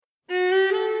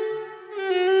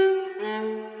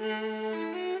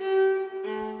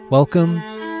Welcome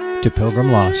to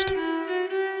Pilgrim Lost.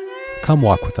 Come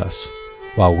walk with us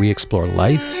while we explore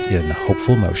life in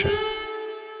hopeful motion.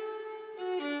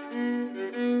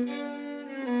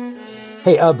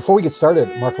 Hey, before we get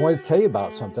started, Mark, I wanted to tell you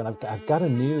about something. I've got a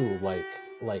new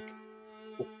like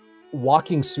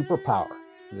walking superpower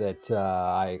that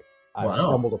I've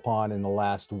stumbled upon in the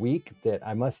last week that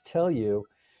I must tell you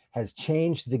has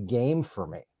changed the game for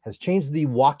me. Has changed the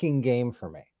walking game for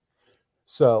me.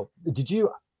 So, did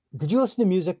you listen to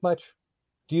music much?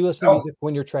 Do you listen to music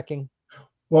when you're trekking?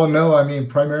 Well, no, I mean,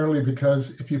 primarily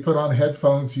because if you put on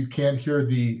headphones, you can't hear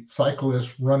the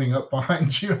cyclist running up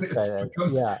behind you. And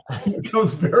it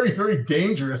becomes very, very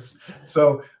dangerous.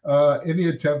 So any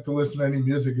attempt to listen to any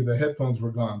music, the headphones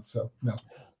were gone. So no.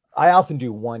 I often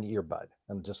do one earbud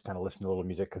and just kind of listen to a little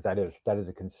music because that is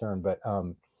a concern. But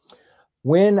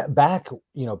when back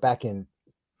in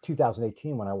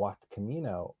 2018, when I walked the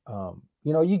Camino,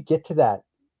 you get to that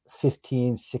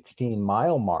 15, 16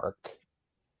 mile mark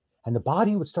and the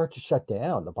body would start to shut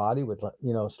down. The body would,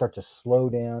 start to slow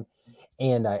down.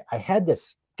 And I had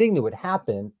this thing that would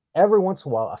happen every once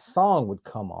in a while. A song would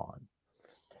come on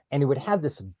and it would have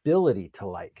this ability to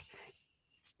like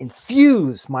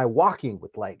infuse my walking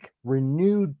with like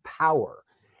renewed power.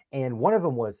 And one of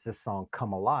them was this song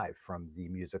Come Alive from the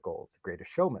musical The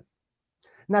Greatest Showman.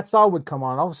 And that song would come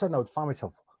on. All of a sudden I would find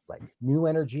myself like new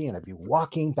energy and I'd be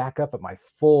walking back up at my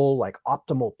full, like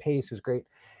optimal pace. It was great.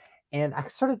 And I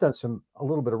started doing a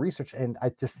little bit of research, and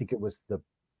I just think it was the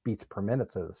beats per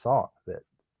minute of the song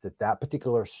that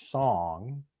particular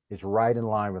song is right in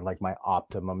line with like my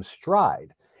optimum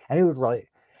stride. And it would really,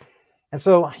 and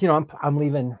so I'm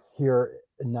leaving here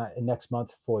next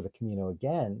month for the Camino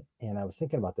again, and I was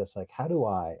thinking about this, like how do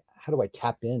I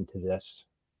tap into this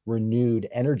renewed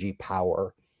energy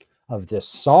power of this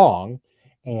song?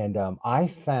 And I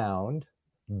found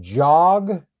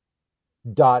jog.fm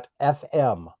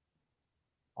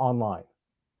online,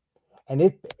 and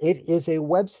it is a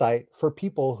website for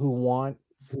people who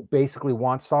basically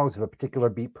want songs of a particular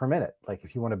beat per minute. Like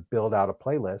if you want to build out a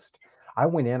playlist, I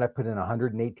went in, I put in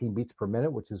 118 beats per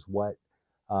minute, which is what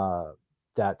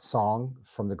that song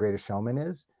from The Greatest Showman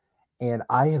is, and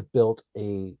I have built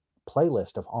a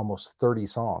playlist of almost 30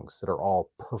 songs that are all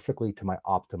perfectly to my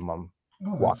optimum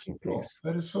walking pace.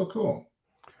 That is so cool.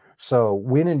 So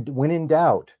when in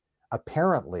doubt,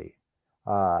 apparently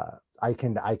I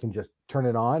can just turn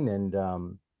it on and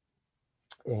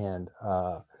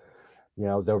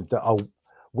the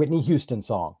Whitney Houston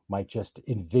song might just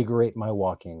invigorate my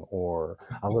walking, or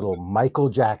a little Michael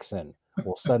Jackson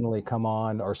will suddenly come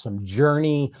on, or some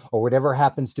Journey, or whatever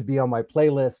happens to be on my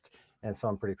playlist. And so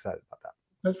I'm pretty excited about that.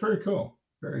 That's very cool.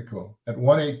 Very cool. At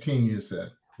 118, you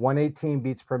said 118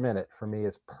 beats per minute for me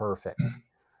is perfect.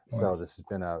 So this has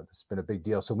been a big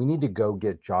deal. So we need to go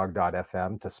get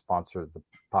jog.fm to sponsor the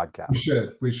podcast.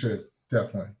 We should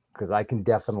definitely, because I can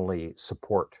definitely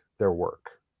support their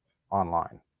work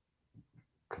online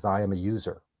because I am a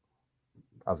user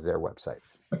of their website.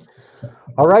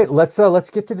 All right, let's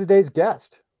get to today's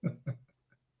guest.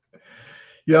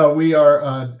 Yeah, we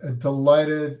are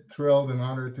delighted, thrilled, and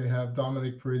honored to have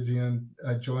Dominic Parisian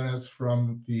join us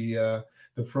from the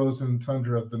frozen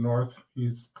tundra of the north.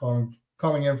 He's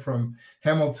calling in from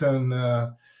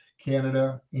Hamilton,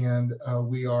 Canada, and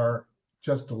we are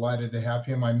just delighted to have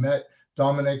him. I met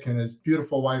Dominic and his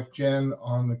beautiful wife Jen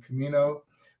on the Camino.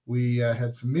 We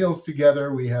had some meals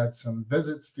together, we had some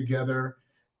visits together,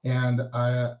 and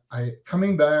I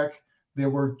coming back,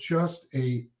 there were just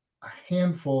a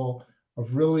handful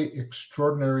of really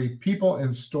extraordinary people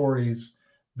and stories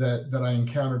that I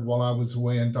encountered while I was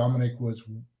away, and Dominic was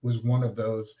one of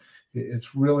those.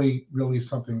 It's really, really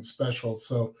something special.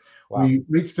 So we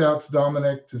reached out to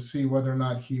Dominic to see whether or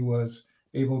not he was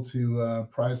able to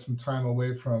prize some time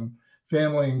away from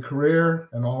family and career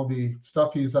and all the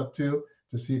stuff he's up to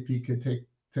see if he could take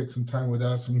some time with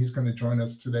us. And he's going to join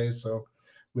us today. So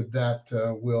with that,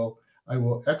 I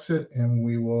will exit and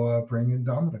we will bring in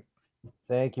Dominic.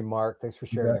 Thank you, Mark. Thanks for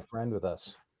sharing a friend with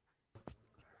us.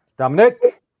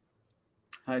 Dominic.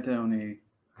 Hi, Tony.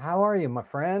 How are you, my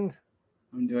friend?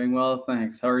 I'm doing well,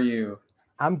 thanks. How are you?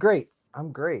 I'm great.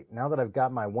 Now that I've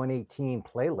got my 118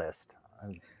 playlist,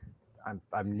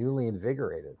 I'm newly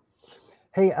invigorated.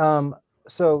 Hey,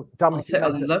 so Dominic, I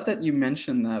love that you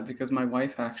mentioned that because my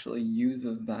wife actually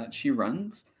uses that. She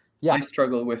runs. Yeah. I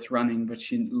struggle with running, but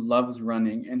she loves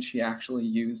running, and she actually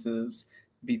uses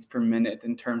beats per minute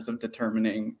in terms of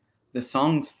determining the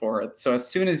songs for it. So as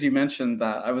soon as you mentioned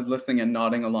that, I was listening and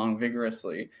nodding along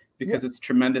vigorously because it's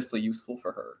tremendously useful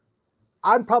for her.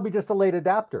 I'm probably just a late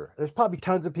adapter. There's probably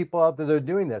tons of people out there that are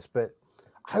doing this, but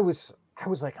I was I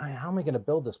was like, how am I going to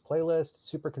build this playlist?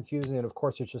 Super confusing. And of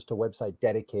course, it's just a website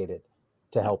dedicated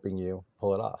to helping you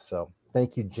pull it off. So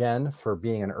thank you, Jen, for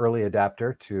being an early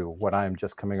adapter to what I'm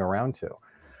just coming around to.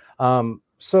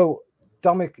 So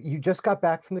Dominic, you just got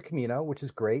back from the Camino, which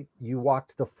is great. You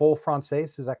walked the full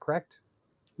Francaise, is that correct?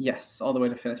 Yes, all the way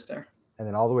to Finisterre. And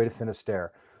then all the way to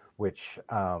Finisterre, which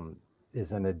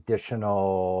is an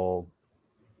additional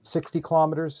 60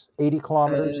 kilometers, 80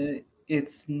 kilometers?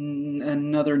 It's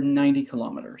another 90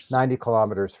 kilometers. 90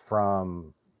 kilometers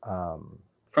from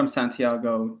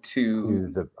Santiago to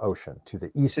the ocean, to the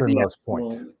easternmost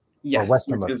point. Yes, or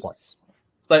westernmost point.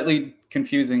 Slightly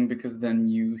confusing because then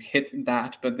you hit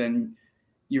that, but then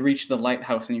you reach the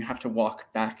lighthouse and you have to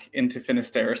walk back into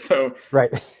Finisterre. So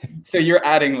right. So you're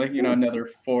adding like, another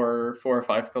 4 or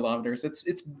 5 kilometers.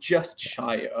 It's just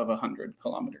shy of 100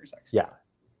 kilometers actually.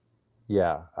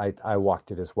 Yeah. I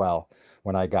walked it as well.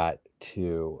 When I got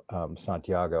to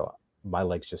Santiago, my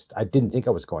legs I didn't think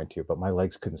I was going to, but my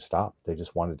legs couldn't stop. They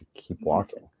just wanted to keep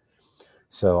walking.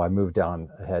 So I moved down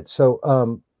ahead.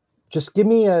 So just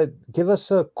give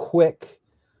us a quick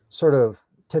sort of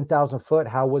 10,000 foot.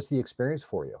 How was the experience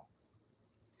for you?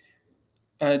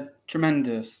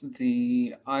 Tremendous.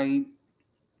 I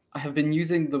have been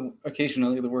using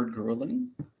occasionally the word grueling.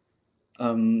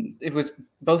 It was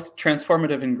both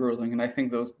transformative and grueling, and I think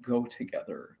those go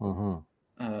together.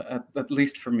 At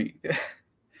least for me.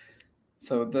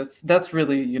 So that's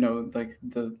really like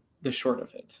the short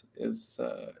of it is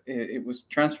it was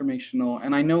transformational,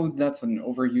 and I know that's an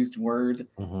overused word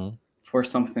for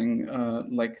something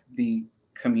like the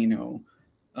Camino,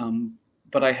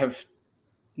 but I have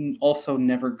also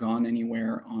never gone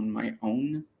anywhere on my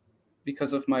own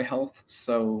because of my health.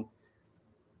 So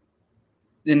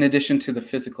in addition to the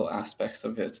physical aspects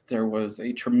of it, there was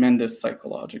a tremendous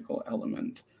psychological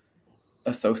element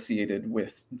associated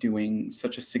with doing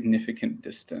such a significant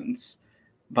distance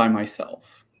by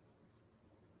myself.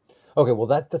 Okay, well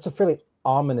that's a fairly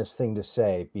ominous thing to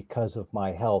say, because of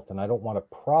my health, and I don't want to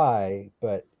pry,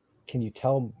 but can you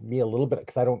tell me a little bit,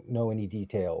 because I don't know any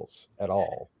details at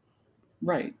all?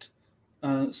 Right.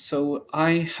 So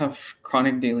I have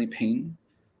chronic daily pain.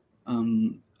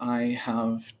 I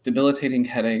have debilitating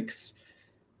headaches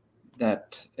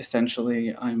that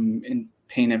essentially I'm in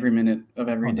pain every minute of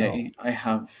every day. I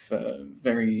have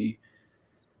very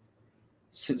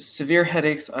severe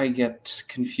headaches. I get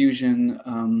confusion.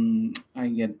 I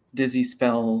get dizzy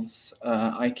spells.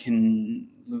 I can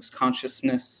lose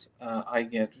consciousness. I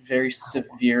get very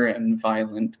severe and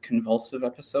violent convulsive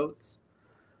episodes.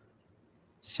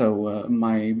 So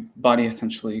my body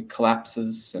essentially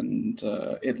collapses, and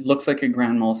it looks like a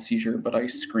grand mal seizure, but I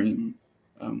scream.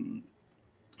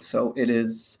 So it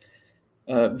is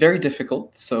very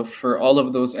difficult. So for all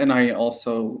of those, and I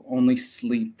also only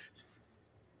sleep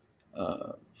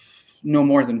no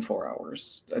more than 4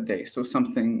 hours a day. So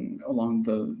something along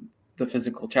the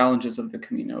physical challenges of the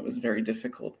Camino is very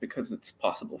difficult, because it's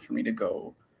possible for me to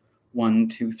go 1,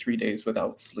 2, 3 days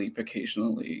without sleep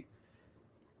occasionally.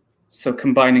 So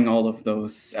combining all of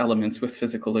those elements with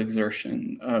physical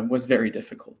exertion was very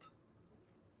difficult.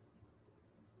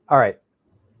 All right.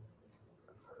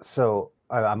 So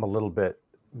I'm a little bit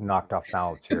knocked off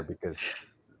balance here, because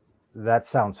that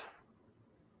sounds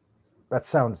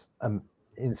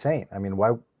insane. I mean,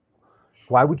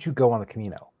 why would you go on the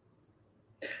Camino?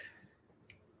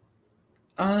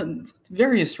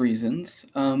 Various reasons.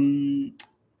 The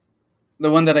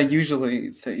one that I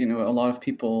usually say, a lot of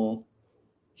people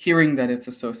hearing that it's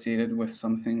associated with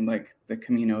something like the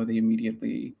Camino, they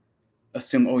immediately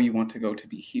assume, oh, you want to go to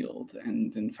be healed.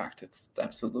 And in fact, it's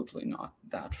absolutely not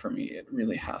that for me. It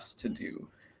really has to do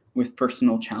with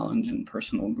personal challenge and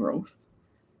personal growth.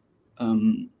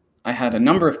 I had a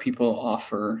number of people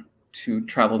offer to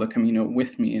travel the Camino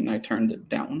with me, and I turned it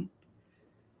down,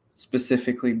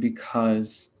 specifically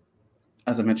because,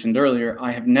 as I mentioned earlier,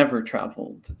 I have never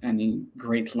traveled any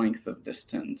great length of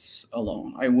distance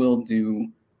alone. I will do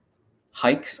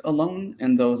hikes alone,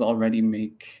 and those already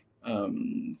make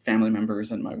family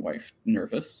members and my wife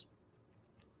nervous.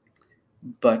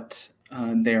 But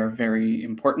they are very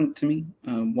important to me.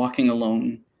 Walking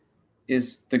alone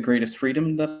is the greatest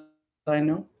freedom that I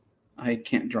know. I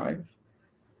can't drive.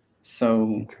 So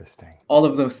interesting. All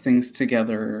of those things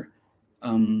together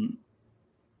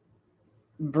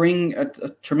bring a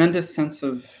tremendous sense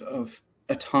of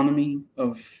autonomy,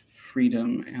 of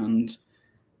freedom, and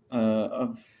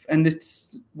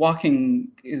it's walking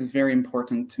is very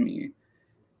important to me,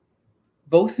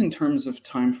 both in terms of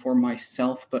time for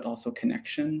myself, but also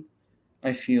connection.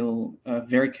 I feel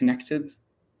very connected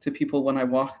to people when I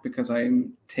walk, because I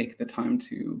take the time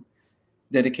to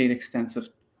dedicate extensive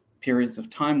periods of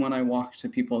time when I walk to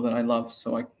people that I love.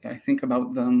 So I think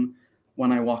about them.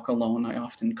 When I walk alone, I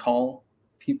often call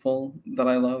people that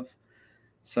I love.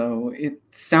 So it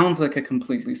sounds like a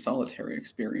completely solitary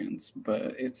experience,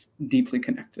 but it's deeply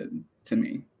connected to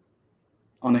me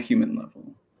on a human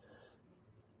level.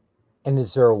 And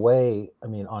is there a way, I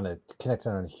mean, on a connected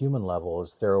on a human level,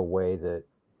 is there a way that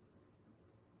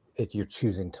you're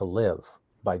choosing to live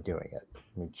by doing it?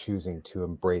 I mean, choosing to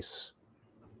embrace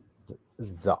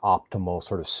the optimal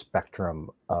sort of spectrum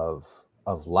of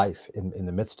life in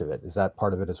the midst of it. Is that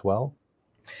part of it as well?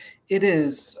 It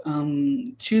is.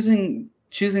 Choosing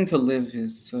to live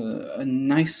is a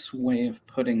nice way of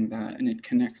putting that, and it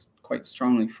connects quite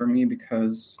strongly for me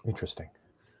because Interesting.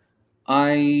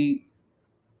 I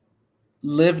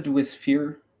lived with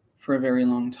fear for a very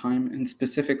long time, and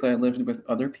specifically, I lived with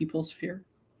other people's fear.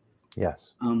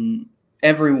 Yes.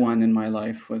 Everyone in my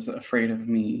life was afraid of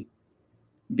me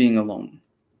being alone.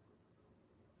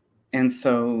 And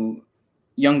so,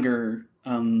 younger,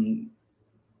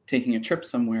 taking a trip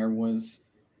somewhere was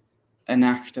an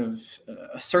act of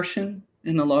assertion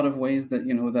in a lot of ways, that,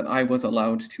 you know, that I was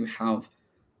allowed to have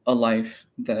a life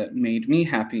that made me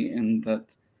happy and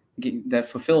that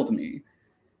fulfilled me.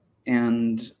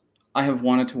 And I have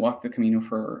wanted to walk the Camino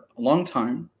for a long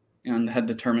time and had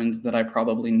determined that I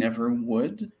probably never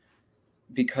would,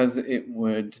 because it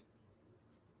would,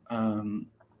 I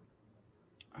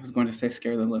was going to say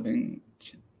scare the living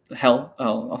hell.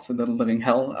 I'll say the living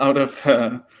hell out of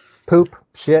poop,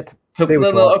 shit. Say what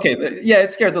you want. Okay, yeah,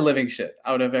 it scared the living shit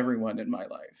out of everyone in my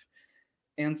life.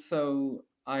 And so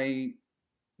I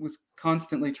was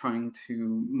constantly trying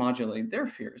to modulate their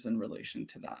fears in relation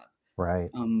to that. Right.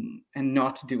 And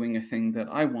not doing a thing that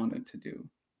I wanted to do.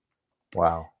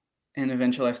 Wow. And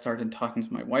eventually I started talking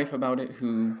to my wife about it,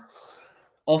 who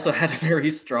also had a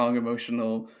very strong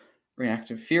emotional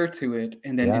reactive fear to it,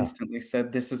 and then instantly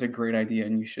said, "This is a great idea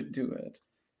and you should do it."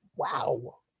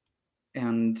 Wow.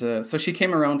 And so she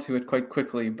came around to it quite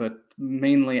quickly, but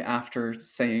mainly after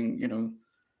saying, you know,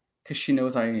 because she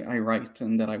knows I write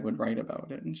and that I would write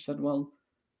about it. And she said, "Well,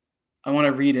 I want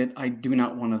to read it. I do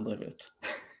not want to live it."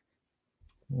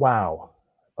 Wow.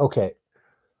 Okay.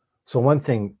 So one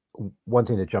thing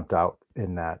that jumped out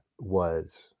in that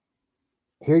was,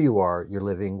 here you are, you're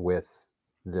living with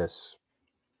this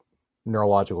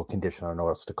neurological condition, I don't know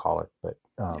what else to call it, but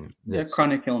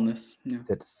chronic illness. Yeah.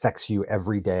 That affects you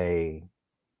every day,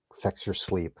 affects your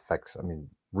sleep, affects, I mean,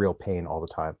 real pain all the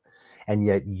time. And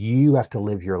yet you have to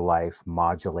live your life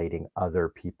modulating other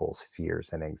people's fears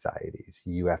and anxieties.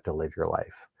 You have to live your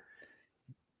life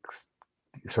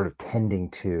sort of tending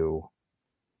to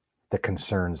the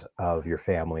concerns of your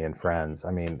family and friends.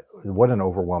 I mean, what an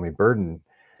overwhelming burden.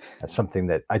 That's something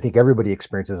that I think everybody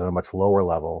experiences on a much lower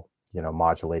level, you know,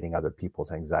 modulating other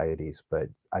people's anxieties, but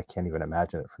I can't even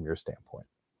imagine it from your standpoint.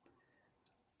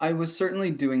 I was certainly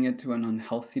doing it to an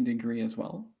unhealthy degree as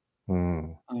well.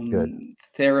 Good.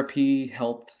 Therapy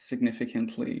helped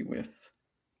significantly with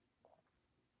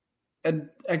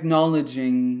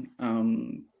acknowledging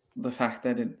the fact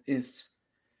that it is,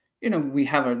 you know, we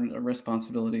have a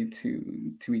responsibility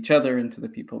to each other and to the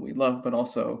people we love, but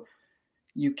also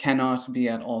you cannot be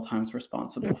at all times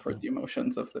responsible for the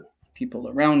emotions of the people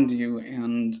around you.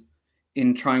 And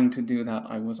in trying to do that,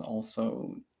 I was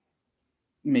also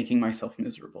making myself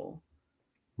miserable.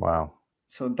 Wow.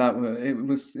 So that it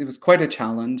was quite a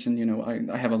challenge. And, you know,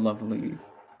 I have a lovely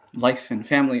life and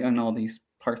family and all these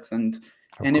parts, and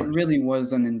it really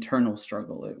was an internal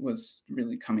struggle. It was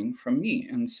really coming from me.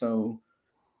 And so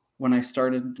when I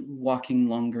started walking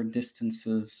longer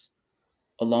distances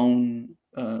alone,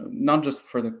 not just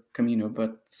for the Camino,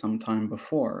 but sometime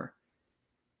before,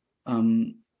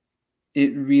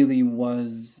 it really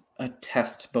was a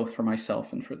test both for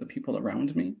myself and for the people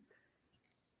around me.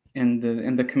 And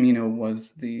the Camino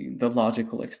was the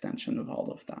logical extension of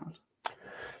all of that.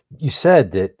 You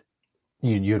said that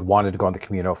you had wanted to go on the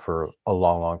Camino for a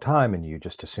long, long time, and you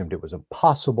just assumed it was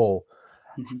impossible.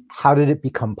 Mm-hmm. How did it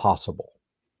become possible?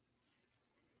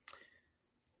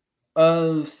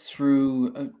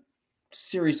 Through a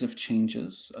series of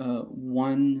changes.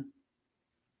 One,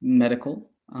 medical.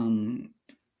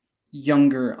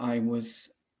 Younger, I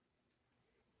was,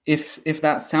 if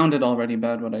that sounded already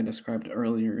bad, what I described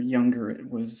earlier, younger, it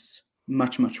was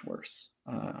much, much worse.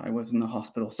 I was in the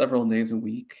hospital several days a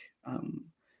week.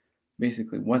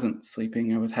 Basically wasn't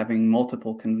sleeping. I was having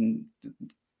multiple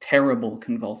terrible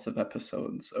convulsive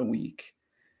episodes a week.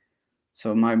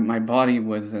 So my body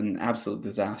was an absolute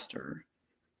disaster.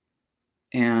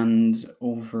 And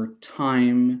over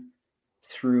time,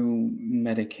 through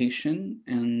medication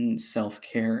and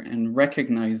self-care and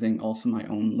recognizing also my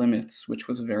own limits, which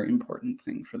was a very important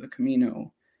thing for the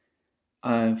Camino.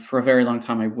 For a very long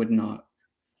time, I would not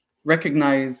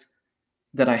recognize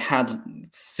that I had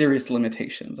serious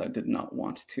limitations. I did not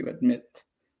want to admit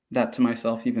that to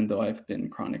myself, even though I've been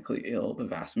chronically ill the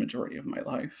vast majority of my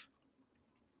life.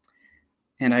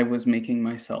 And I was making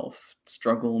myself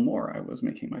struggle more. I was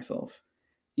making myself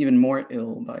even more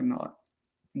ill by not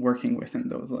working within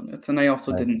those limits. And I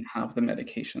also didn't have the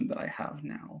medication that I have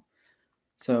now.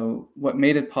 So what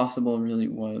made it possible really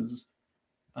was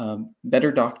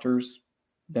better doctors,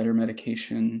 better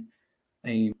medication,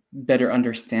 a better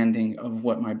understanding of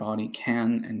what my body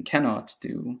can and cannot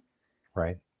do.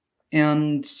 Right.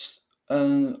 And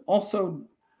also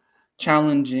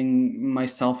challenging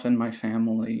myself and my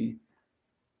family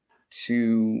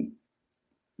to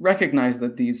recognize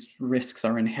that these risks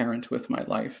are inherent with my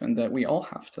life and that we all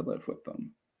have to live with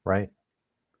them. Right.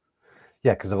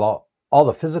 Yeah, because of all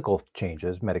the physical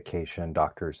changes, medication,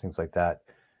 doctors, things like that,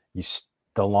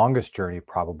 the longest journey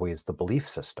probably is the belief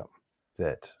system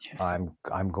that Yes.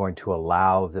 I'm going to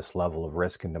allow this level of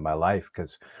risk into my life,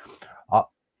 because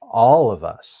all of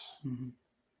us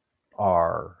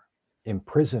are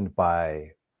imprisoned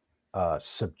by a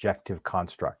subjective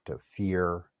construct of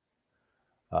fear,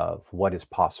 of what is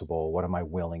possible, what am I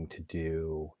willing to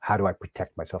do, how do I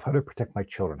protect myself, how do I protect my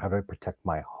children, how do I protect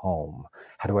my home,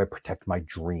 how do I protect my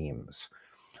dreams,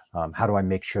 how do I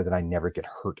make sure that I never get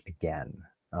hurt again.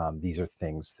 These are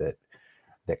things that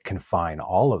confine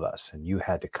all of us, and you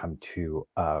had to come to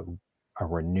a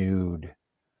renewed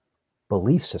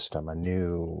belief system, a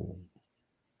new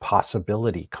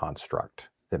possibility construct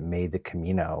that made the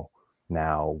Camino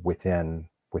now within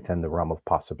the realm of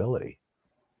possibility.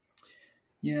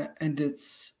 Yeah, and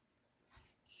it's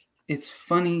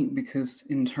funny because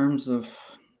in terms of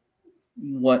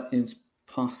what is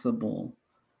possible,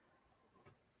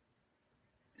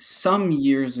 some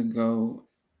years ago,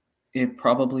 it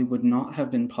probably would not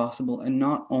have been possible, and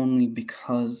not only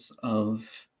because of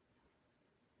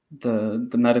the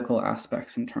medical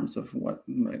aspects in terms of what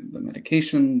the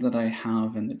medication that I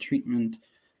have and the treatment,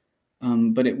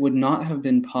 but it would not have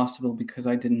been possible because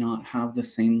I did not have the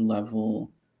same level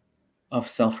of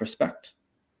self-respect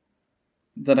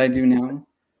that I do now.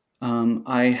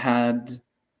 I had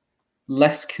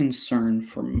less concern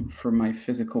for my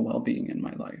physical well-being in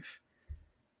my life,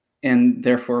 and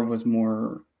therefore was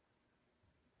more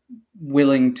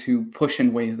willing to push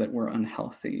in ways that were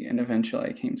unhealthy. And eventually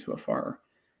I came to a far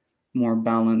more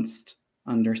balanced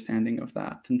understanding of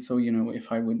that. And so,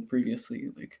 if I would previously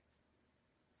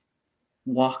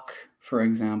walk, for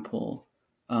example,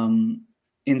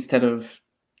 instead of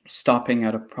stopping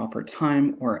at a proper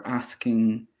time or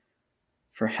asking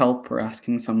for help or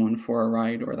asking someone for a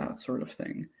ride or that sort of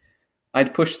thing,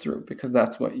 I'd push through because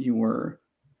that's what you were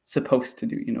supposed to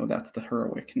do. That's the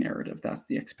heroic narrative. That's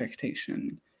the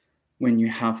expectation when you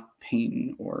have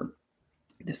pain or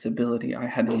disability. I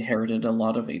had inherited a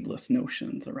lot of ableist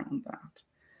notions around that.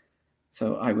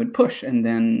 So I would push, and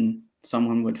then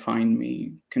someone would find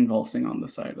me convulsing on the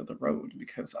side of the road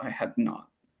because I had not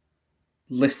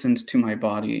listened to my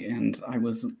body, and I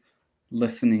was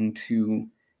listening to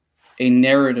a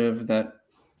narrative that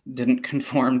didn't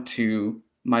conform to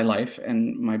my life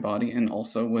and my body, and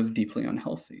also was deeply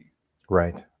unhealthy.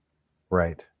 Right.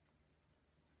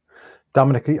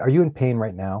 Dominic, are you in pain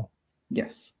right now?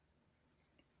 Yes.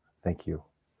 Thank you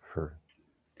for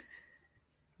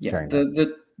sharing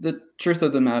that. The truth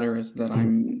of the matter is that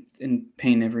I'm in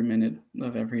pain every minute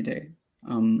of every day.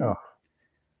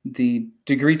 The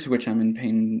degree to which I'm in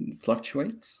pain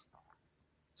fluctuates.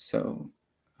 So,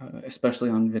 especially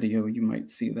on video, you might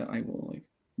see that I will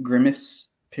grimace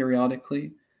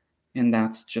periodically, and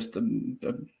that's just a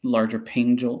larger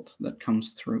pain jolt that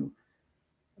comes through.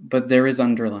 But there is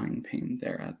underlying pain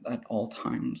there at all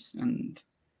times, and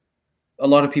a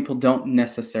lot of people don't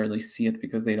necessarily see it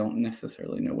because they don't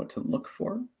necessarily know what to look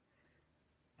for,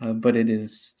 but it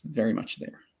is very much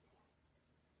there.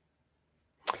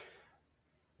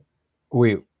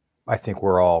 I think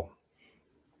we're all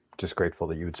just grateful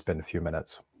that you would spend a few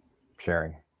minutes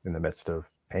sharing in the midst of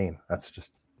pain. That's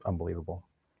just unbelievable.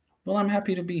 Well, I'm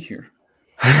happy to be here.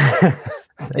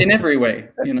 In every way,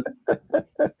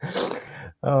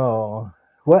 Oh,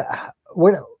 what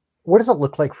does it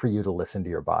look like for you to listen to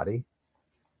your body?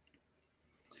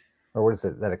 Or what is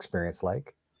that experience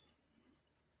like?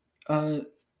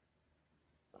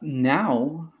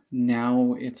 Now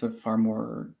it's a far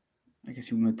more, I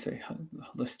guess you would say,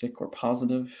 holistic or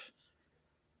positive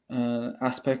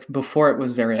aspect. Before, it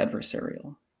was very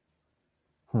adversarial.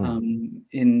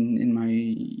 In my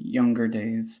younger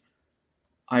days,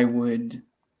 I would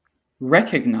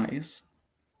recognize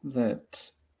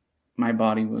that my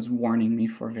body was warning me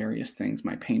for various things.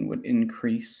 My pain would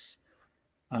increase.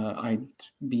 I'd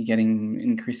be getting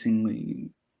increasingly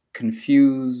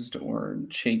confused or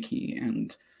shaky,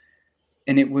 and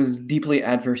it was deeply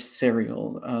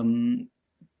adversarial,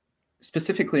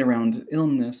 specifically around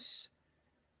illness.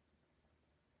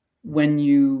 When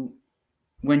you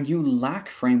lack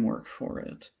framework for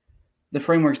it, the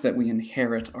frameworks that we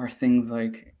inherit are things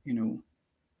like,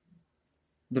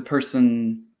 the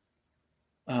person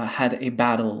had a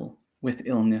battle with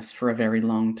illness for a very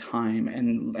long time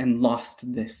and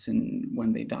lost this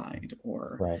when they died,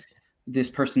 or Right. this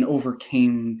person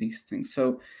overcame these things.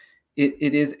 So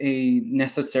it is a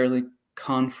necessarily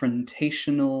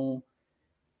confrontational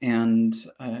and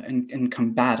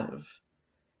combative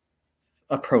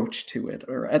approach to it,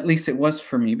 or at least it was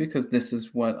for me, because this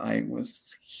is what I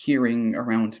was hearing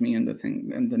around me, and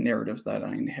the narratives that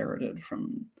I inherited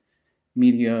from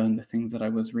media and the things that I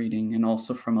was reading, and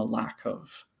also from a lack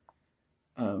of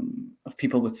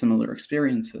people with similar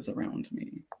experiences around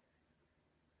me.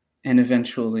 And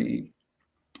eventually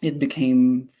it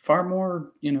became far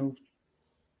more,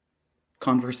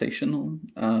 conversational.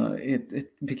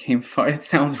 It became far, it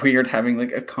sounds weird having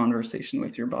like a conversation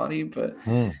with your body, but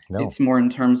No. it's more in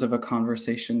terms of a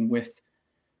conversation with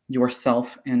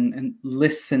yourself and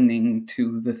listening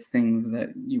to the things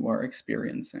that you are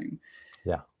experiencing.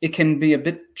 Yeah. It can be a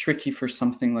bit tricky for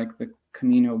something like the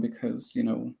Camino, because,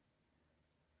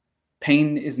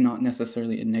 pain is not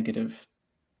necessarily a negative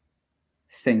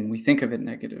thing. We think of it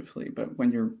negatively, but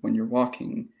when you're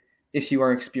walking, if you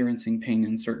are experiencing pain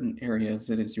in certain areas,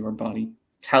 it is your body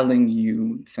telling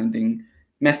you, sending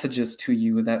messages to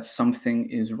you that something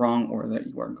is wrong, or that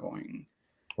you are going,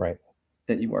 Right.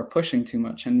 that you are pushing too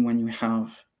much. And when you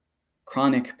have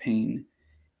chronic pain,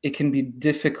 it can be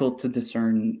difficult to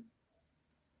discern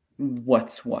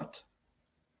what's what.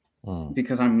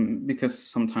 Because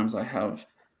sometimes I have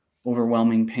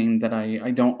overwhelming pain that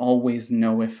I don't always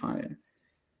know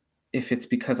if it's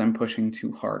because I'm pushing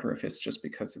too hard, or if it's just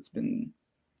because it's been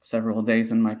several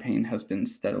days and my pain has been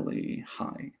steadily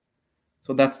high.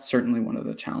 So that's certainly one of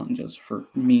the challenges for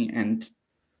me, and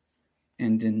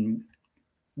in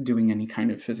doing any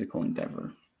kind of physical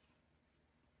endeavor.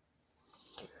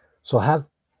 So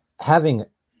having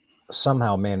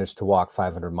somehow managed to walk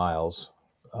 500 miles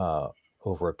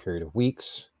over a period of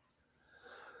weeks,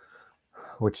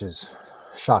 which is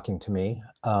shocking to me.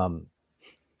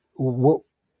 Were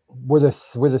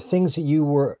the things that you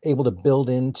were able to build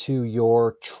into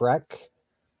your trek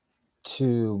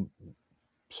to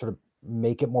sort of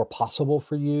make it more possible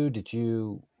for you? Did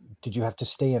you have to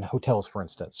stay in hotels, for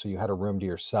instance, so you had a room to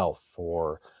yourself,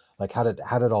 or like how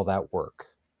did all that work?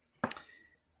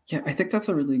 Yeah, I think that's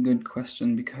a really good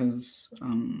question, because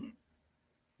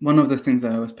one of the things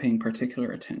that I was paying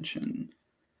particular attention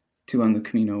to on the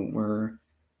Camino were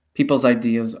people's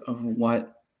ideas of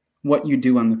what you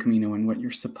do on the Camino and what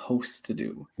you're supposed to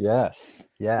do. Yes,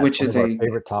 which one is of our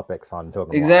favorite topics on Pilgrim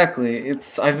Walk. Exactly.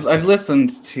 It's I've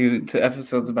listened to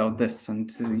episodes about this, and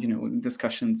to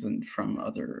discussions and from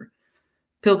other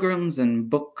pilgrims and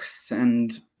books,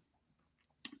 and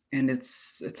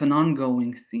it's an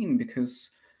ongoing theme, because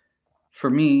for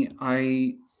me,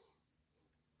 I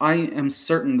am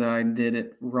certain that I did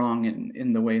it wrong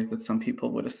in the ways that some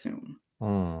people would assume.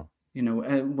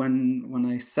 When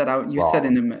I set out, you Wrong. said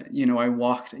I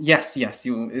walked. Yes,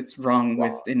 it's wrong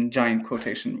with in giant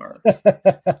quotation marks.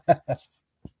 But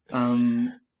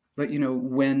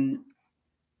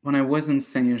when I was in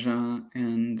Saint-Jean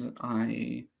and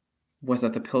I was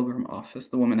at the pilgrim office,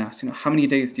 the woman asked, how many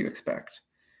days do you expect?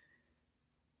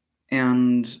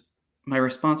 And my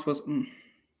response was,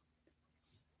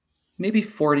 maybe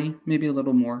 40, maybe a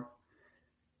little more.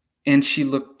 And she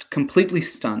looked completely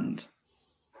stunned.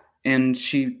 And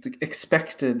she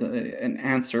expected an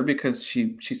answer, because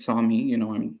she saw me.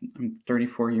 I'm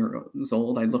 34 years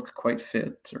old. I look quite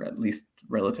fit, or at least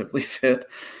relatively fit.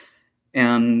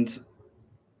 And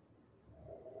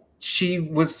she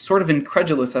was sort of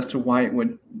incredulous as to why it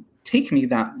would take me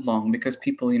that long, because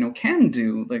people, can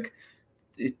do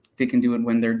they can do it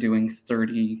when they're doing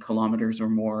 30 kilometers or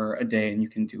more a day, and you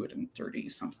can do it in 30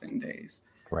 something days.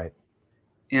 Right.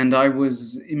 And I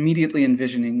was immediately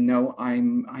envisioning, no, I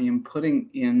am putting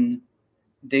in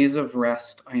days of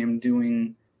rest. I am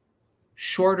doing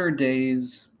shorter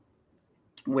days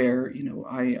where,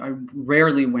 I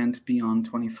rarely went beyond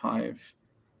 25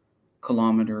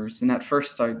 kilometers. And at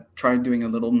first I tried doing a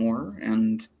little more,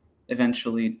 and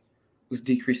eventually was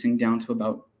decreasing down to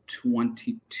about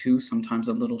 22, sometimes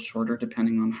a little shorter,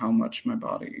 depending on how much my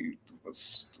body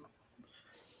was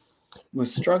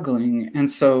struggling. And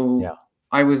so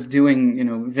I was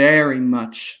doing, very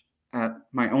much at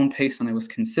my own pace, and I was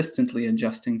consistently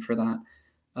adjusting for that.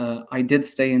 I did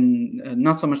stay in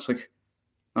not so much like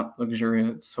not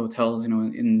luxurious hotels,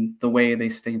 in the way they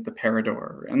stay at the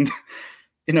Parador, and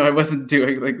I wasn't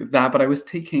doing like that, but I was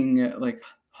taking like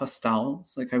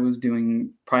hostels, like I was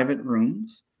doing private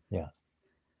rooms. Yeah.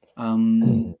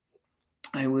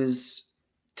 I was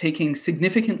taking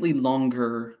significantly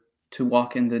longer to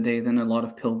walk in the day than a lot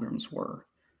of pilgrims were.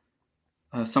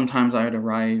 Sometimes I would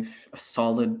arrive a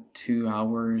solid 2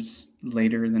 hours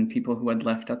later than people who had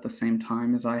left at the same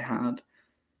time as I had.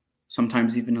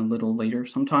 Sometimes even a little later,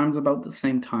 sometimes about the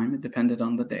same time. It depended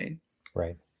on the day.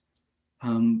 Right.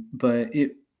 But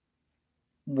it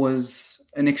was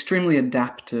an extremely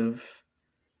adaptive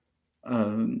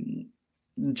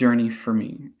journey for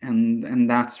me. And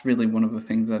that's really one of the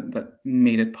things that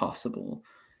made it possible.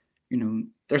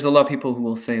 There's a lot of people who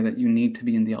will say that you need to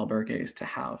be in the albergues to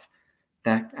have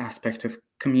that aspect of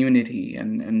community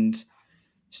and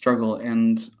struggle.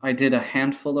 And I did a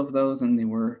handful of those, and they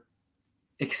were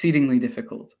exceedingly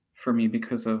difficult for me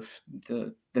because of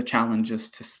the challenges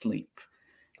to sleep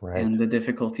and the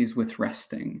difficulties with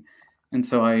resting. And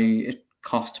so it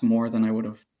cost more than I would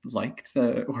have liked,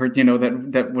 or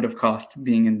that would have cost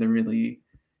being in the really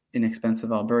inexpensive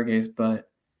albergues.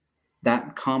 But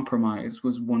that compromise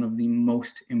was one of the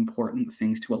most important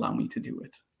things to allow me to do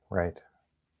it. Right.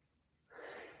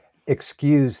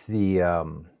 Excuse the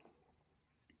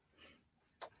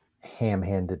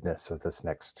ham-handedness of this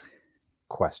next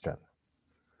question,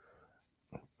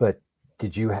 but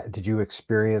did you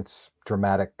experience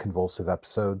dramatic convulsive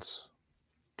episodes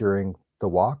during the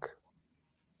walk?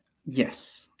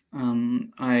 Yes.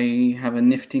 I have a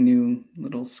nifty new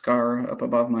little scar up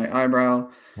above my eyebrow.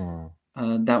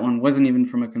 That one wasn't even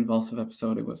from a convulsive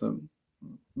episode. It was a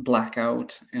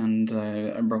blackout, and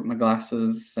I broke my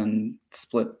glasses and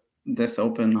split this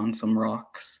open on some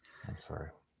rocks. I'm sorry.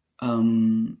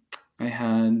 I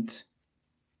had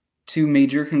 2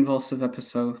 major convulsive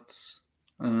episodes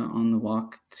on the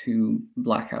walk, 2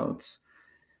 blackouts,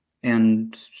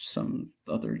 and some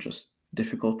other just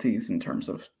difficulties in terms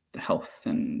of health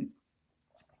and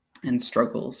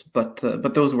struggles. But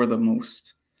those were the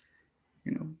most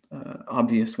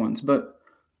obvious ones. But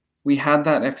we had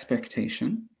that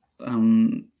expectation,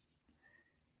 and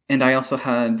I also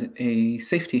had a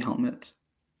safety helmet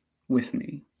with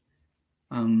me.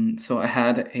 So I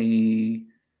had a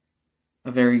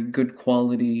very good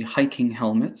quality hiking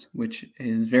helmet, which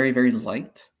is very, very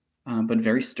light, but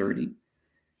very sturdy.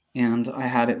 And I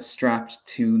had it strapped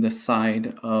to the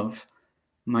side of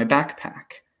my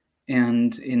backpack.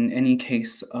 And in any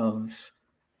case of,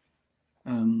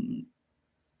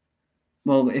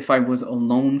 if I was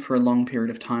alone for a long period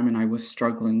of time and I was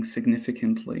struggling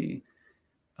significantly,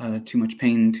 too much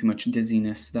pain, too much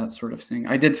dizziness, that sort of thing.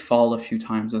 I did fall a few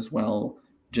times as well,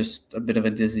 just a bit of a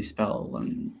dizzy spell.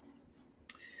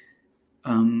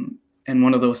 And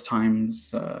one of those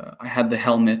times I had the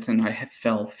helmet and I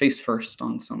fell face first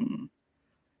on some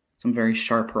very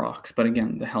sharp rocks. But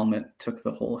again, the helmet took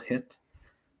the whole hit.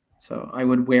 So I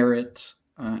would wear it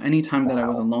anytime that I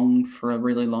was alone for a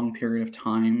really long period of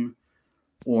time,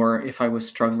 or if I was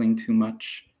struggling too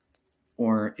much,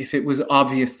 or if it was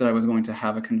obvious that I was going to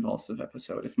have a convulsive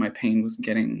episode, if my pain was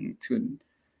getting to an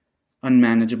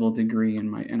unmanageable degree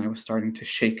and I was starting to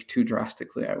shake too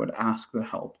drastically, I would ask the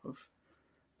help of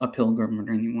a pilgrim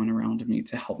or anyone around me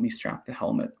to help me strap the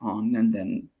helmet on and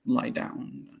then lie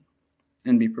down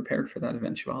and be prepared for that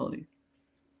eventuality.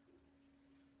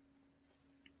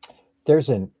 There's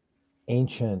an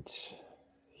ancient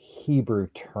Hebrew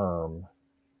term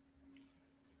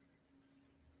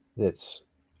that's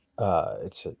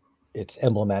it's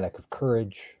emblematic of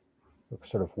courage,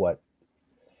 sort of what,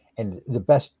 and the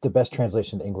best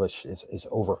translation to English is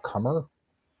overcomer,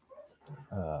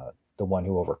 the one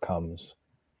who overcomes.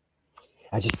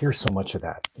 I just hear so much of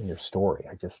that in your story.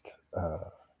 It's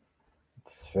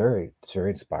very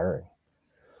inspiring.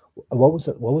 What was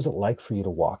it like for you to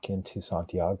walk into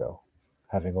Santiago,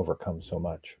 having overcome so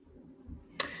much?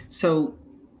 So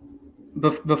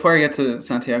before I get to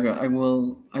Santiago, I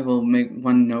will make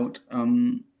one note.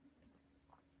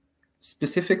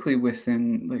 Specifically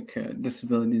within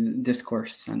disability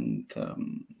discourse and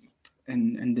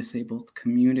disabled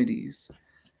communities,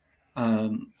 a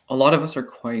lot of us are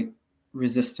quite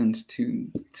resistant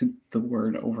to the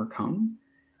word overcome.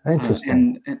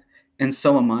 Interesting. And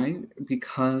so am I,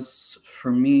 because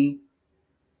for me,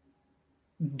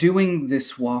 doing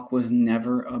this walk was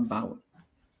never about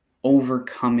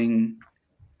overcoming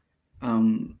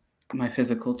my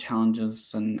physical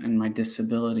challenges and my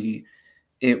disability.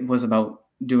 It was about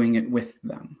doing it with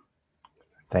them.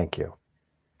 Thank you.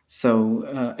 So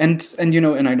and you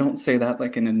know, and I don't say that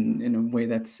like in a way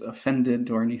that's offended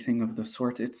or anything of the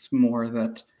sort. It's more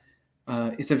that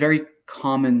it's a very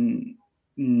common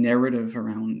narrative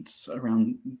around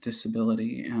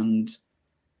disability, and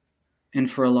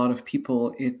for a lot of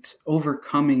people, it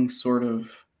overcoming sort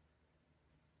of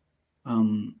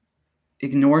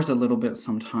ignores a little bit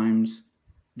sometimes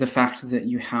the fact that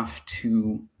you have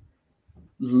to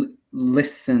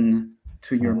listen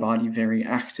to your body very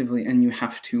actively, and you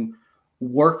have to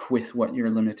work with what your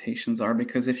limitations are,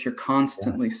 because if you're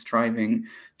constantly striving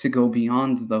to go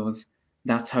beyond those,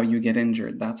 that's how you get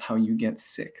injured, that's how you get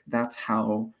sick, that's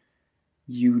how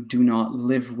you do not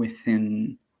live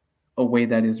within a way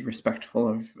that is respectful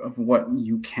of what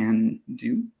you can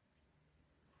do.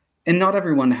 And not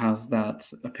everyone has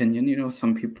that opinion. You know,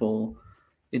 some people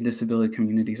in disability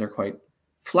communities are quite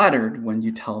flattered when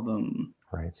you tell them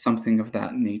Right. something of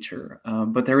that nature.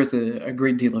 But there is a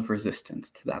great deal of resistance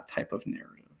to that type of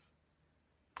narrative.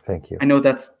 Thank you. I know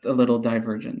that's a little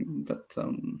divergent, but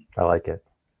I like it.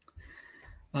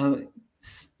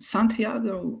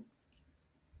 Santiago,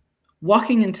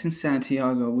 walking into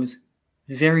Santiago was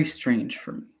very strange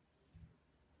for me.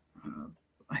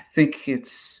 I think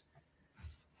it's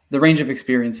the range of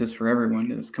experiences for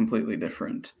everyone is completely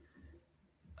different.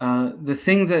 The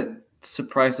thing that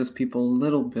surprises people a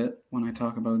little bit when I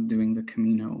talk about doing the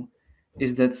Camino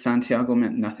is that Santiago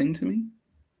meant nothing to me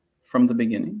from the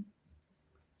beginning.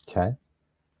 Okay.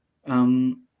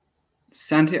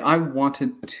 I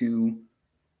wanted to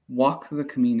walk the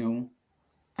Camino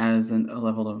as a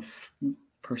level of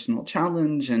personal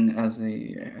challenge and as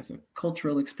a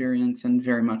cultural experience, and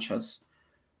very much as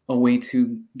a way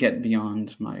to get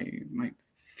beyond my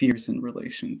fears in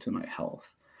relation to my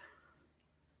health.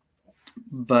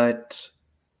 But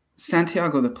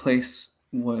Santiago, the place,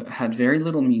 had very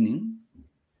little meaning,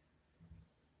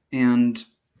 and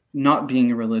not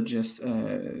being religious,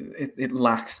 it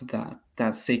lacks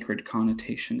that sacred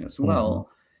connotation as well.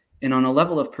 And on a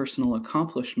level of personal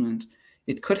accomplishment,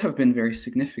 it could have been very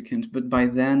significant, but by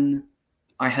then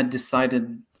I had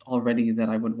decided already that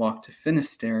I would walk to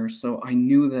Finisterre, so I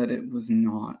knew that it was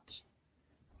not,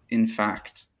 in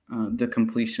fact, the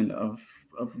completion of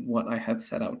what I had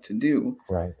set out to do.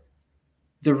 Right.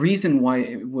 The reason why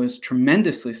it was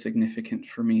tremendously significant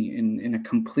for me in a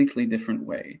completely different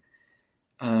way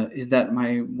is that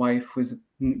my wife was,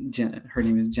 her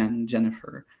name is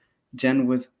Jennifer. Jen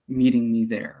was meeting me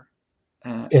there.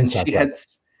 And she had,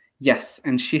 yes,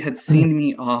 and she had seen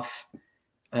me off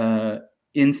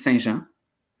in Saint-Jean.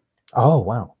 Oh,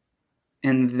 wow.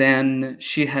 And then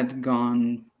she had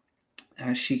gone,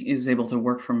 she is able to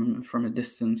work from a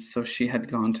distance, so she had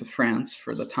gone to France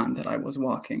for the time that I was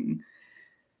walking.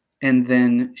 And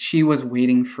then she was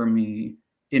waiting for me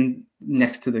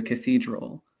next to the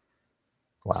cathedral.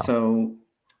 Wow. So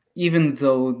even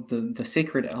though the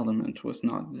sacred element was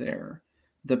not there,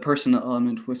 the personal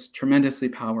element was tremendously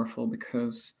powerful,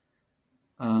 because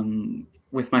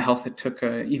with my health, it took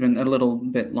even a little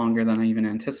bit longer than I even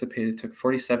anticipated. It took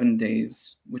 47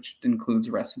 days, which includes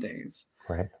rest days,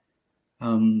 right,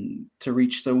 to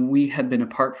reach. So we had been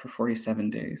apart for 47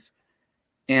 days.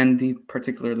 And the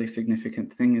particularly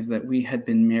significant thing is that we had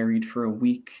been married for a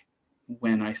week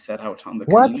when I set out on the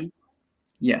Camino.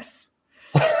 Yes.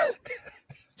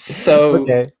 So,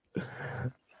 okay.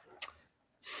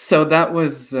 So that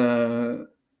was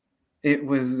it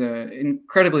was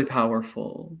incredibly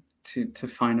powerful to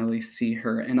finally see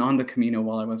her. And on the Camino,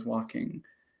 while I was walking,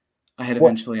 I had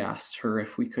eventually asked her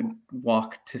if we could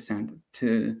walk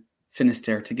to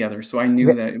Finisterre together. So I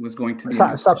knew that it was going to be.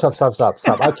 Stop.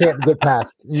 I can't get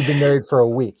past. You've been married for a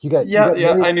week. You got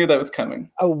I knew that was coming.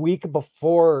 A week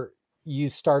before you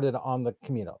started on the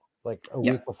Camino, like a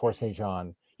week before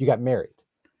Saint-Jean, you got married.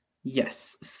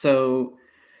 Yes. So,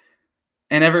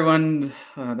 and everyone,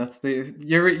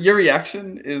 your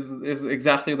reaction is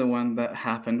exactly the one that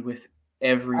happened with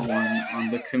everyone on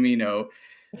the Camino.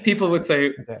 People would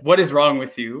say, "What is wrong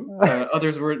with you?"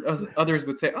 Others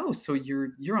would say, "Oh, so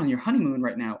you're on your honeymoon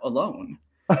right now, alone."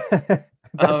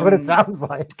 That's what it sounds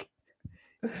like.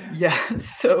 Yeah.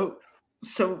 So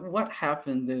what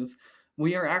happened is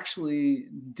we are actually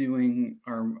doing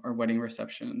our wedding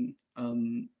reception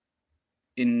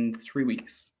in 3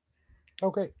 weeks. Oh,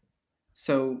 great.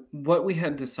 So what we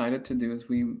had decided to do is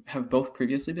we have both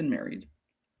previously been married,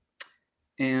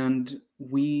 and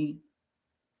we,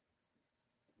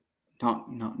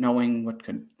 not knowing what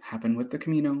could happen with the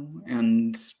Camino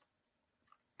and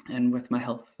with my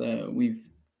health, we've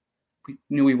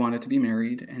knew we wanted to be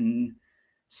married, and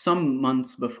some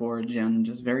months before, Jen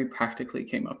just very practically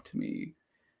came up to me,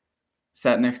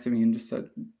 sat next to me, and just said,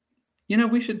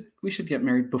 we should get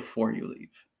married before you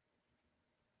leave.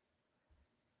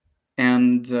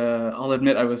 And I'll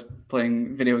admit I was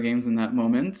playing video games in that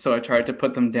moment, so I tried to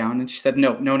put them down, and she said,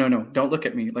 no, don't look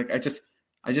at me. Like, I just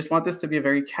want this to be a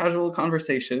very casual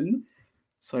conversation.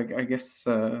 So I guess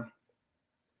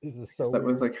This is so that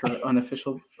was weird. like her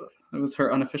unofficial. It was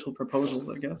her unofficial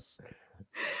proposal, I guess.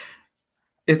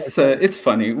 It's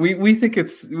funny. We think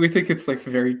it's like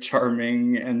very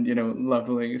charming and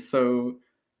lovely. So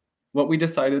what we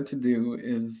decided to do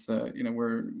is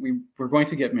we're going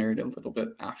to get married a little bit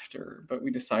after, but we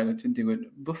decided to do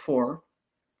it before,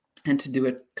 and to do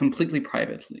it completely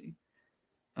privately.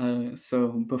 So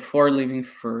before leaving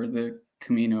for the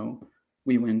Camino,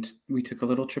 we took a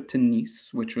little trip to Nice,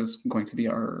 which was going to be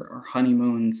our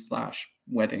honeymoon /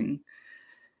 wedding.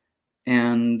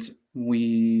 And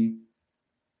we,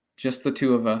 just the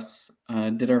two of us,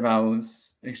 did our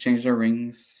vows, exchanged our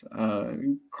rings,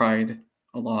 cried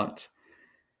a lot.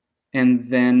 And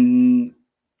then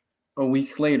a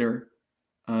week later,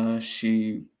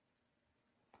 she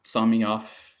saw me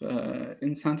off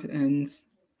in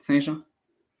Saint-Jean.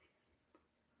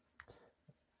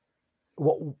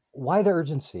 Why the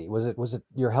urgency? Was it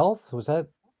your health? Was that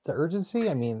the urgency?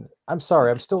 I mean, I'm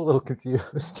sorry, I'm still a little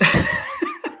confused.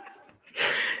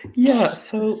 Yeah.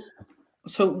 So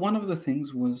one of the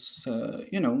things was,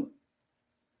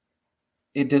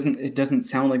 it doesn't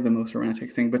sound like the most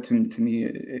romantic thing, but to me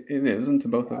it is, and to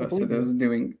both of us it is,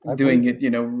 doing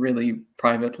it, really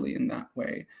privately in that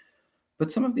way.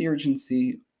 But some of the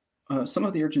urgency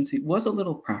was a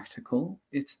little practical.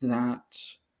 It's that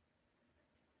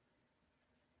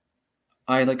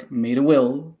I made a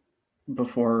will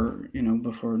before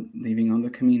leaving on the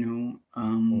Camino.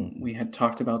 We had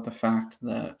talked about the fact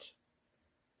that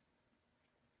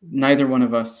neither one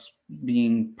of us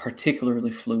being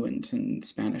particularly fluent in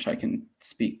Spanish. I can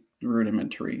speak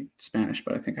rudimentary Spanish,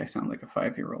 but I think I sound like a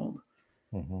 5-year-old.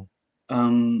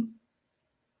 Mm-hmm.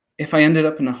 If I ended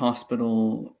up in a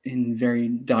hospital in very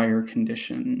dire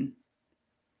condition,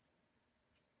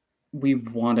 we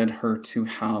wanted her to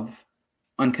have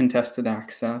uncontested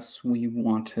access. We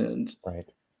wanted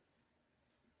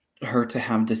her to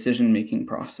have decision-making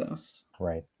process.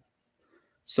 Right.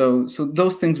 So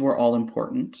those things were all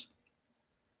important.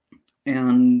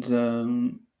 And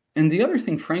the other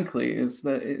thing, frankly, is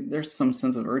that there's some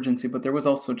sense of urgency, but there was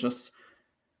also just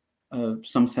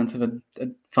some sense of a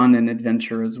fun and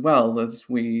adventure as well, as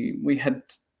we had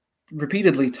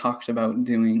repeatedly talked about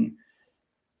doing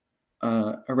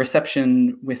a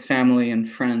reception with family and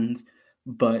friends,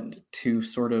 but to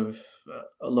sort of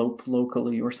elope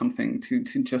locally or something, to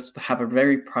just have a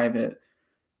very private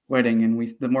wedding.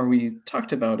 And the more we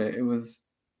talked about it,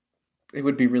 it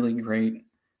would be really great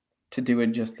to do it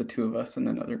just the two of us in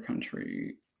another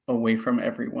country, away from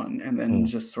everyone, and then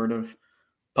just sort of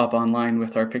pop online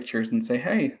with our pictures and say,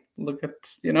 hey, look at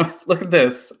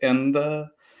this. And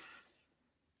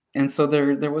so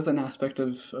there was an aspect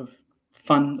of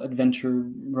fun, adventure,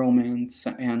 romance,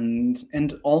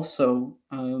 and also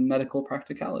medical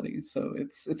practicality. So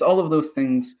it's all of those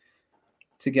things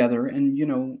together. And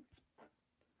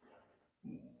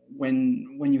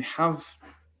when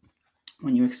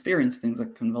you experience things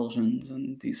like convulsions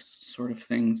and these sort of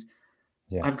things,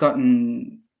 I've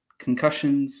gotten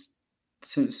concussions,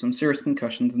 some serious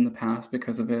concussions in the past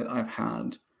because of it. I've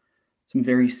had some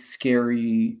very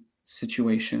scary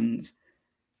situations.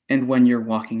 And when you're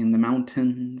walking in the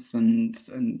mountains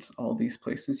and all these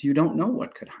places, you don't know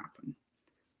what could happen.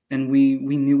 And we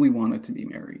knew we wanted to be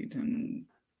married and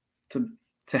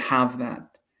to have that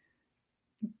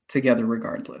together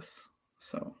regardless.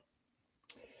 So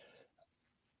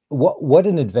what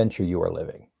an adventure you are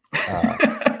living.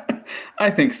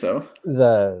 I think so.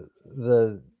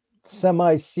 The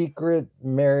semi-secret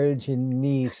marriage in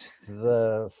Nice,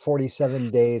 the 47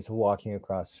 days of walking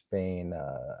across Spain,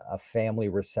 a family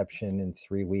reception in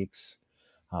 3 weeks.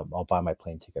 I'll buy my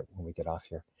plane ticket when we get off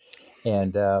here.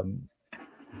 And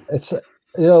it's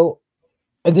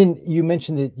and then you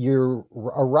mentioned that you're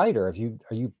a writer. Are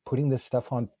you putting this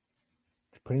stuff on,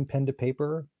 putting pen to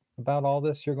paper about all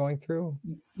this you're going through?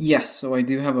 Yes, so I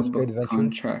do have a book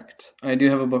contract. I do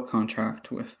have a book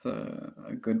contract with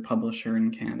a good publisher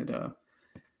in Canada,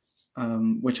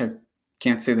 which I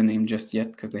can't say the name just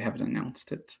yet because they haven't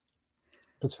announced it.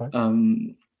 That's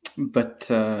fine.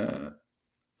 But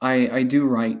I do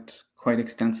write quite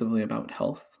extensively about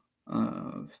health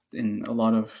in a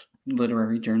lot of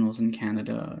literary journals in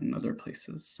Canada and other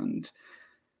places, and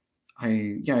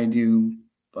I do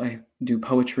do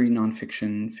poetry,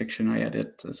 nonfiction, fiction. I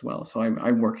edit as well. So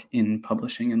I work in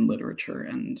publishing and literature,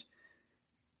 and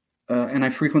I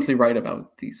frequently write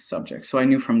about these subjects. So I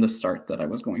knew from the start that I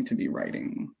was going to be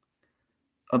writing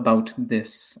about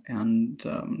this, and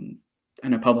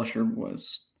a publisher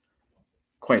was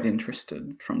quite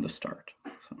interested from the start.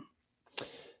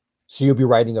 So you'll be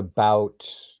writing about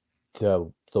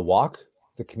the walk,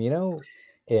 the Camino,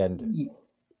 and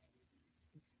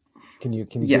can you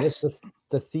give us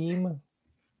the theme?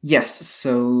 Yes.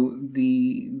 So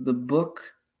the book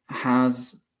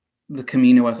has the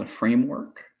Camino as a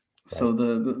framework.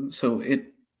 Right. So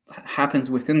it happens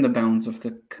within the bounds of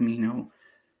the Camino,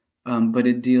 but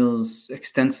it deals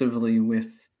extensively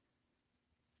with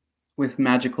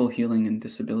magical healing and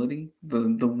disability,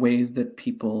 the ways that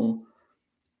people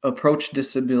approach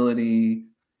disability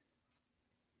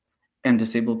and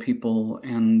disabled people,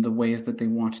 and the ways that they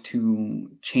want to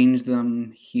change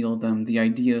them, heal them, the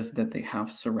ideas that they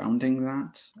have surrounding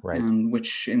that, right. And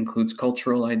which includes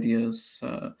cultural ideas.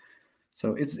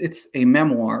 So it's a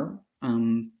memoir,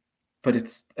 but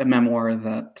it's a memoir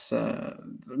that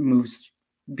moves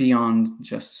beyond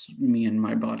just me and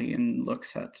my body and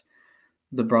looks at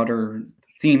the broader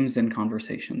themes and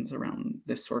conversations around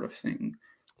this sort of thing.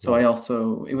 So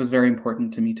it was very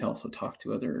important to me to also talk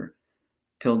to other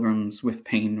pilgrims with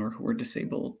pain or who are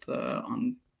disabled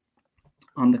on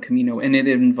the Camino, and it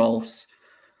involves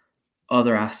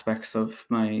other aspects of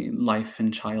my life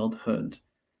and childhood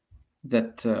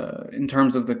that in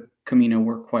terms of the Camino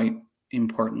were quite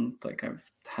important. Like, I've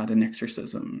had an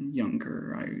exorcism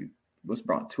younger, I was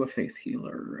brought to a faith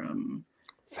healer.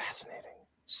 Fascinating.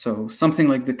 So something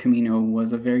like the Camino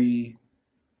was a very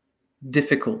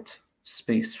difficult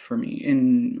space for me,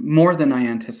 in more than I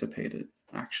anticipated,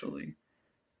 actually.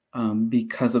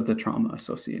 Because of the trauma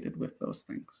associated with those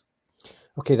things.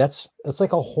 Okay, that's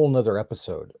like a whole nother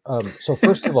episode. So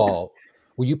first of all,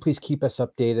 will you please keep us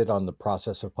updated on the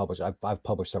process of publishing? I've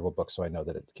published several books, so I know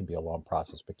that it can be a long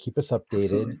process, but keep us updated.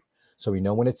 Absolutely. So we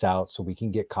know when it's out, so we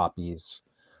can get copies.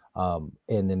 And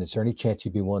then is there any chance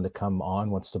you'd be willing to come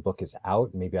on once the book is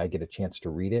out? Maybe I get a chance to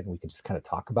read it and we can just kind of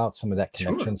talk about some of that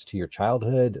connections to your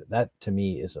childhood. That to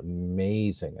me is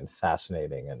amazing and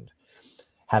fascinating. And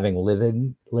having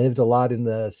lived a lot in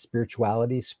the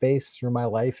spirituality space through my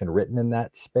life and written in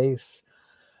that space,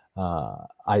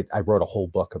 I wrote a whole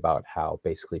book about how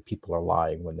basically people are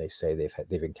lying when they say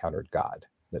they've encountered God.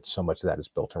 That so much of that is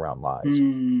built around lies,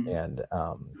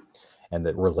 and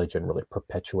that religion really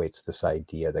perpetuates this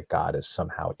idea that God is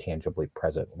somehow tangibly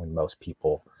present, when most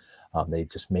people they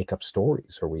just make up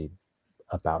stories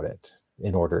about it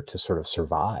in order to sort of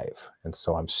survive. And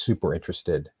so I'm super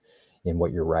interested in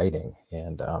what you're writing,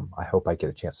 and I hope I get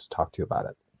a chance to talk to you about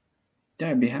it.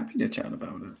 Yeah, I'd be happy to chat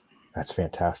about it. That's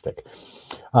fantastic.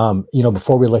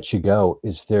 Before we let you go,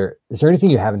 is there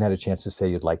anything you haven't had a chance to say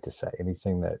you'd like to say?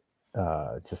 Anything that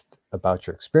just about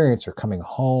your experience or coming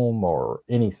home, or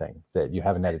anything that you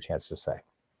haven't had a chance to say?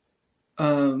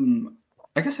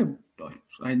 I guess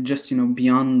I just,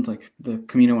 beyond like the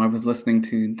Camino, I was listening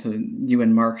to you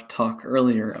and Mark talk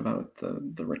earlier about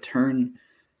the return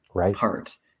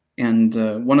part.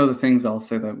 And one of the things I'll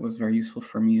say that was very useful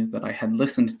for me is that I had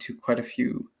listened to quite a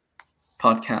few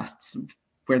podcasts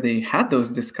where they had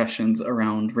those discussions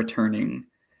around returning.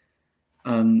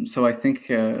 So I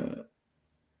think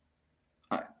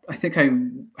I think I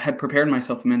had prepared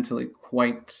myself mentally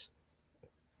quite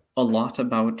a lot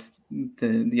about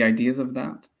the ideas of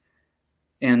that.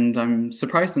 And I'm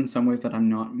surprised in some ways that I'm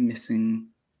not missing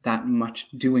that much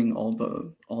doing all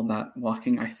that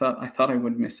walking. I thought I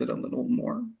would miss it a little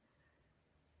more.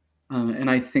 And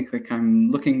I think like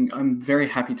I'm very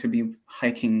happy to be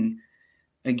hiking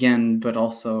again, but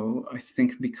also I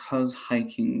think because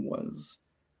hiking was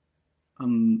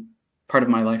part of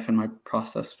my life and my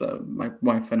process, my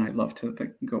wife and I love to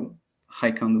go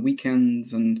hike on the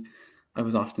weekends, and I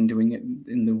was often doing it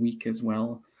in the week as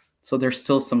well. So there's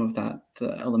still some of that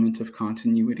element of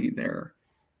continuity there.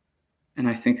 And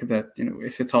I think that,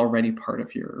 if it's already part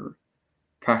of your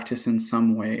practice in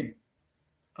some way,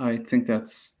 I think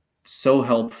that's so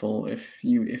helpful if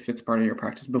it's part of your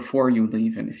practice before you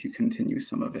leave, and if you continue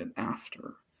some of it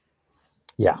after.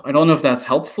 Yeah, I don't know if that's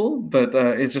helpful, but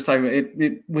it's just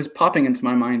it was popping into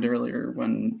my mind earlier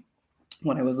when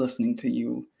I was listening to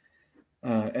you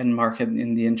and Mark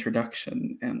in the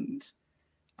introduction, and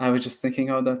I was just thinking,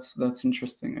 oh, that's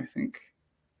interesting. I think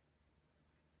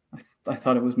I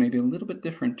thought it was maybe a little bit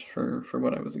different for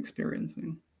what I was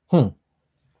experiencing.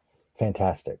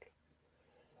 Fantastic.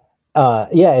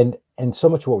 Yeah, and so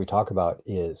much of what we talk about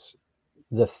is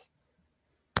the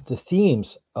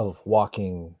themes of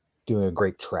walking doing a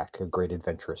great trek, a great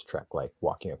adventurous trek, like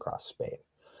walking across Spain.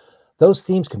 Those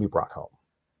themes can be brought home.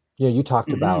 You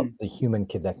talked about the human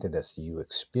connectedness you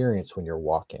experience when you're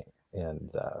walking, and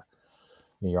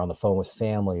you're on the phone with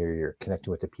family, or you're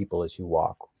connecting with the people as you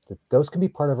walk. Those can be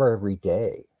part of our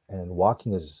everyday. And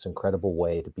walking is this incredible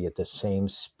way to be at the same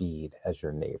speed as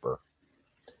your neighbor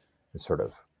and sort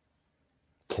of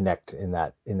connect in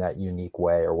that unique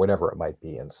way, or whatever it might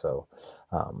be. And so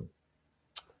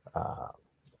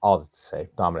all to say,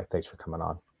 Dominic, thanks for coming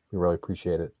on. We really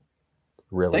appreciate it.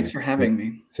 Really, thanks for having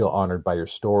me. Feel honored by your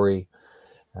story.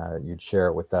 You'd share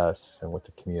it with us and with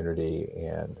the community,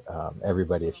 and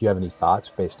everybody. If you have any thoughts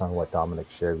based on what Dominic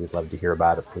shared, we'd love to hear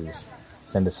about it. Please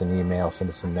send us an email, send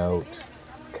us a note,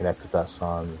 connect with us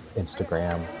on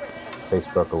Instagram,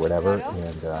 Facebook, or whatever.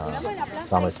 And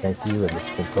Dominic, thank you. And this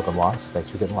has been Pilgrim Lost.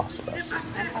 Thanks for getting lost with us.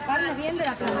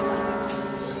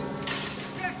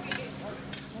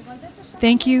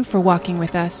 Thank you for walking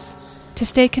with us. To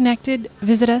stay connected,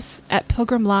 visit us at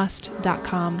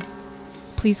pilgrimlost.com.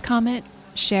 Please comment,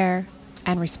 share,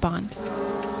 and respond.